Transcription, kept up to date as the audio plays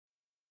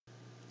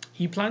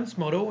EPLAN's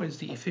motto is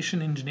the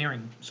efficient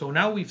engineering. So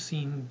now we've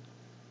seen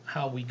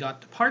how we got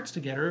the parts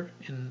together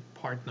in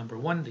part number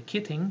one, the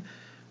kitting.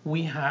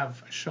 We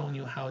have shown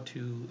you how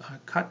to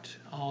cut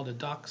all the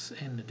ducts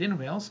and the din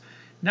rails.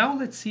 Now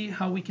let's see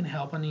how we can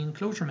help on the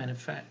enclosure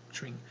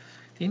manufacturing.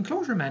 The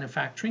enclosure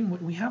manufacturing,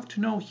 what we have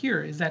to know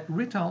here is that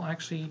Rittal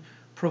actually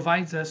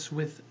provides us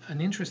with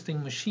an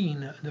interesting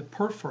machine, the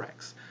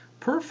Perforex.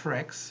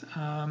 Perforex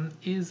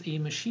is a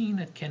machine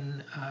that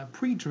can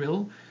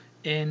pre-drill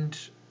and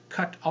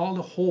cut all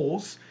the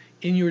holes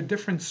in your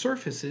different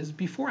surfaces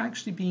before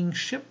actually being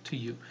shipped to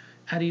you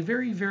at a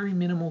very, very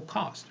minimal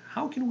cost.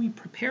 How can we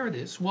prepare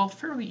this? Well,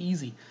 fairly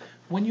easy.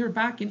 When you're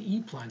back in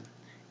EPLAN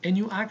and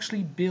you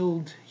actually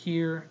build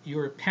here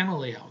your panel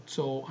layout.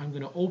 So I'm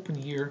going to open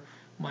here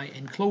my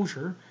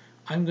enclosure.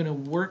 I'm going to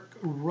work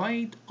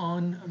right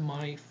on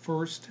my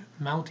first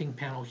mounting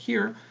panel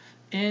here.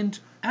 And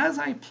as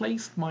I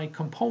placed my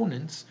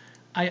components,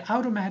 I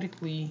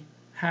automatically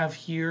have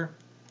here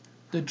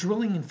the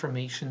drilling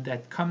information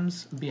that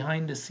comes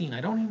behind the scene. I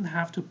don't even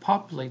have to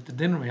populate the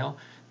din rail,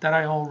 that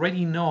I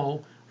already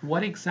know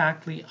what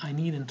exactly I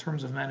need in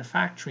terms of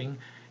manufacturing,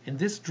 and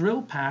this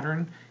drill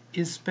pattern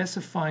is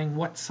specifying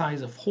what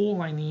size of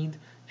hole I need.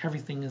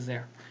 Everything is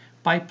there.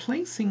 By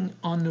placing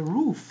on the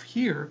roof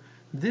here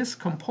this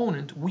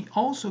component, we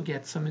also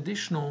get some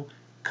additional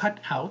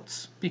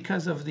cutouts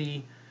because of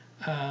the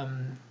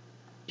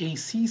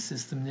AC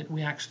system that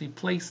we actually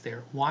placed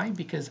there. Why?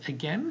 Because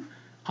again,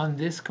 on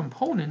this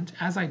component,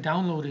 as I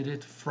downloaded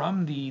it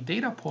from the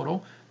data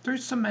portal,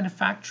 there's some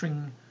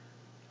manufacturing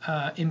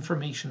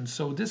information.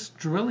 So this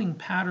drilling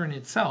pattern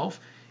itself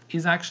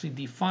is actually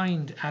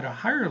defined at a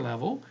higher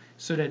level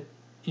so that,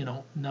 you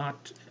know,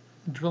 not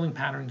drilling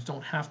patterns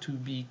don't have to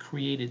be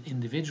created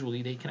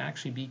individually. They can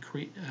actually be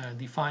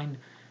defined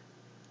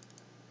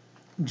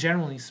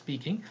generally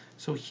speaking.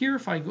 So here,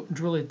 if I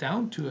drill it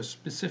down to a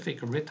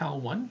specific Rittal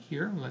one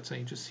here, let's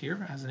say just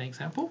here as an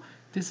example,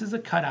 this is a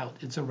cutout.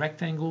 It's a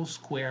rectangle,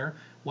 square,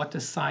 what the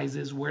size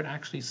is, where it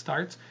actually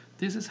starts.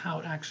 This is how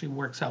it actually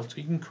works out. So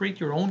you can create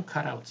your own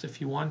cutouts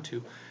if you want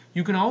to.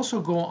 You can also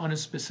go on a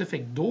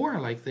specific door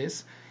like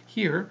this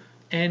here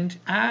and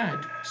add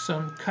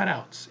some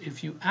cutouts.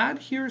 If you add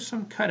here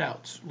some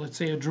cutouts, let's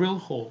say a drill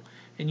hole,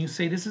 and you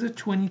say this is a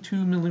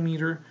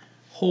 22mm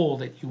hole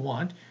that you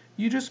want,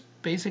 you just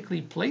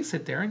basically place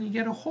it there and you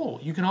get a hole.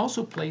 You can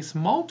also place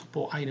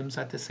multiple items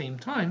at the same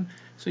time.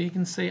 So you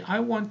can say, I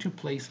want to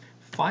place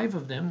 5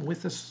 of them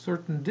with a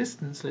certain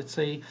distance, let's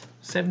say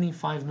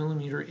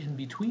 75mm in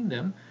between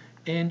them,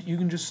 and you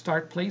can just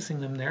start placing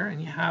them there and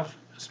you have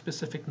a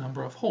specific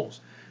number of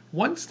holes.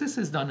 Once this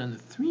is done on the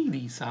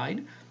 3D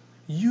side,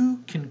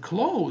 you can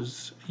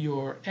close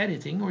your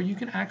editing, or you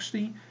can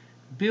actually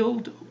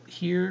build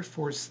here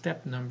for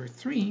step number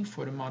 3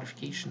 for the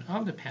modification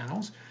of the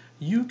panels.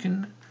 You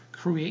can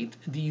create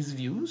these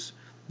views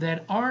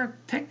that are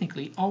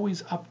technically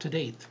always up to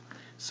date.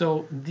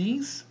 So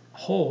these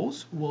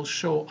holes will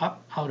show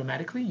up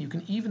automatically. You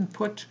can even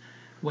put,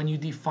 when you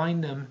define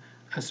them,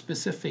 a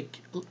specific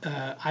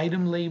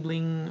item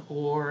labeling,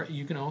 or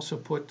you can also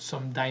put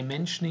some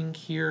dimensioning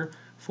here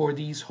for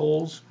these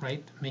holes,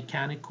 right?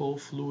 Mechanical,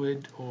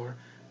 fluid, or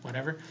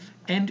whatever.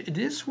 And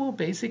this will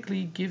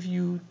basically give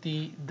you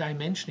the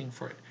dimensioning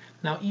for it.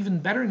 Now, even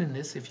better than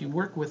this, if you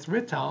work with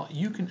Rittal,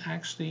 you can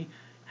actually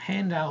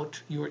hand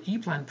out your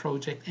EPLAN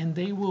project and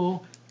they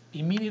will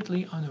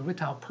immediately on a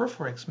Rittal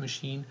Perforex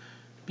machine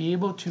be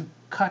able to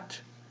cut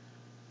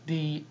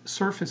the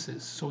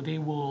surfaces. So they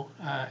will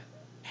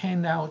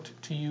hand out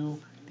to you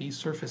these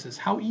surfaces.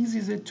 How easy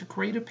is it to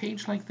create a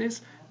page like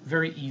this?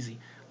 Very easy.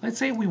 Let's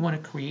say we want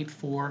to create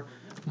for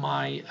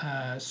my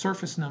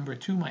surface number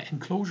 2, my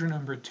enclosure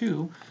number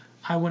 2,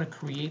 I want to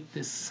create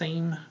this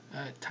same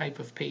type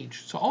of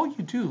page. So all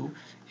you do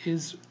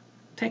is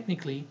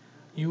technically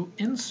you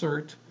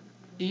insert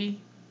a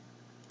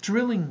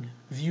drilling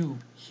view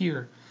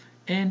here,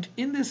 and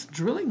in this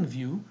drilling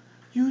view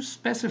you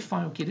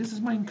specify, okay, this is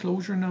my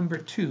enclosure number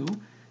 2,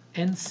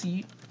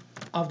 NC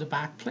of the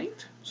back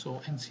plate,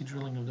 so NC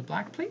drilling of the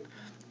back plate,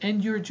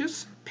 and you're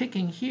just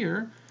picking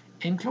here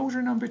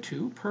enclosure number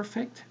 2,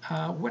 perfect,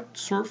 what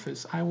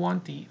surface I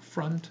want the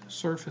front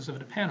surface of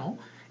the panel.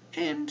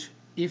 And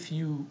if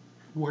you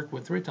work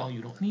with Rittal,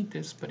 you don't need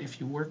this, but if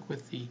you work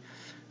with the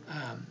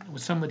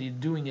with somebody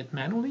doing it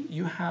manually,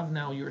 you have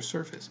now your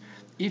surface.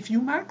 If you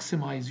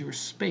maximize your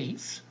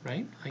space,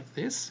 right, like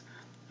this,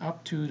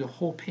 up to the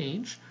whole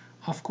page,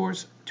 of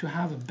course, to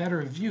have a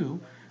better view,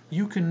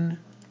 you can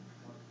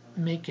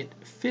make it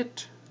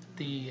fit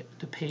the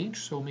page,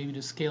 so maybe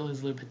the scale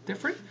is a little bit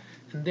different,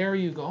 and there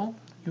you go.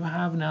 You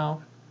have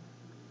now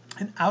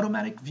an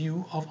automatic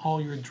view of all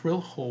your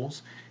drill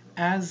holes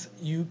as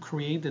you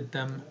created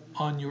them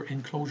on your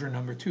enclosure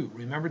number 2.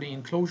 Remember, the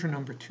enclosure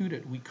number 2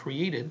 that we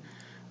created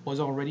was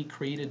already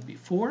created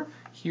before.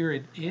 Here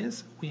it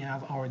is. We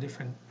have our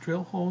different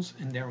drill holes,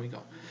 and there we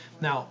go.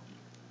 Now,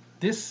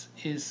 this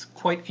is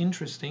quite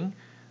interesting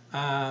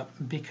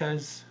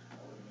because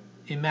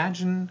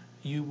imagine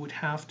you would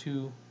have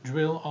to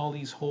drill all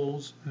these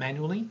holes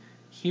manually.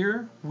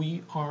 Here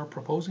we are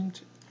proposing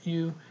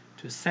you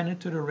to send it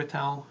to the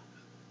Rittal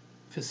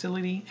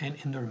facility, and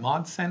in their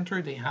mod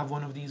center they have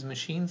one of these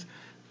machines.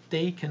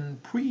 They can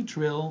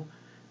pre-drill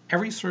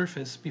every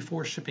surface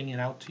before shipping it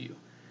out to you.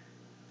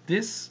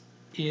 This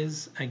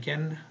is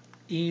again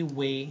a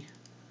way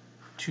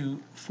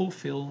to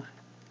fulfill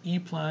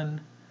EPLAN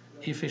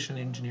efficient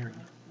engineering.